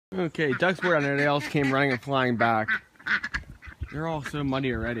Okay, ducks were on there. They all came running and flying back. They're all so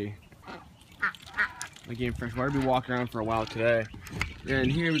muddy already. Like getting fresh water. Be walking around for a while today.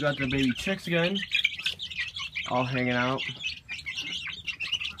 And here we got the baby chicks again, all hanging out.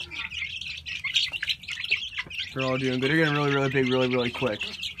 They're all doing good. They're getting really big, really quick.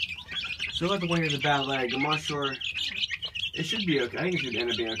 So about the one here with the bad leg. I'm not sure. It should be okay. I think it should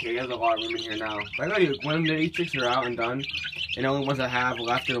end up being okay. He has a lot of room in here now. But I gotta do, when the 8 chicks are out and done, and the only ones I have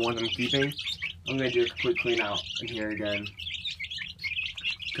left are the ones I'm keeping, I'm gonna do a complete clean out in here again.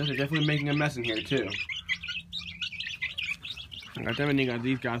 Because they're definitely making a mess in here too. I definitely got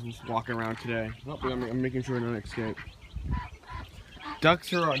these guys just walking around today. Oh, I'm making sure they don't escape. Duck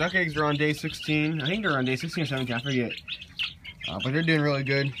eggs are on day 16. I think they're on day 16 or 17, I forget. But they're doing really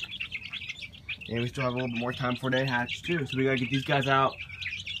good. And we still have a little bit more time before they hatch too. So we gotta get these guys out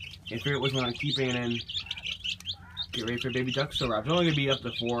and figure out which one I'm keeping and then get ready for baby duck still wrap. It's only gonna be up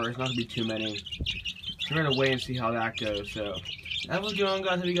to 4, it's not gonna be too many. So we're gonna wait and see how that goes. So that was going on,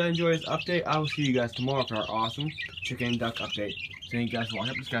 guys. Hope you guys enjoyed this update. I will see you guys tomorrow for our awesome chicken and duck update. So thank you guys for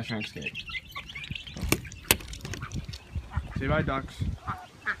watching. This guy's trying to escape. Say bye, ducks.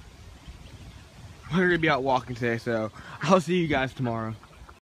 We're gonna be out walking today, so I'll see you guys tomorrow.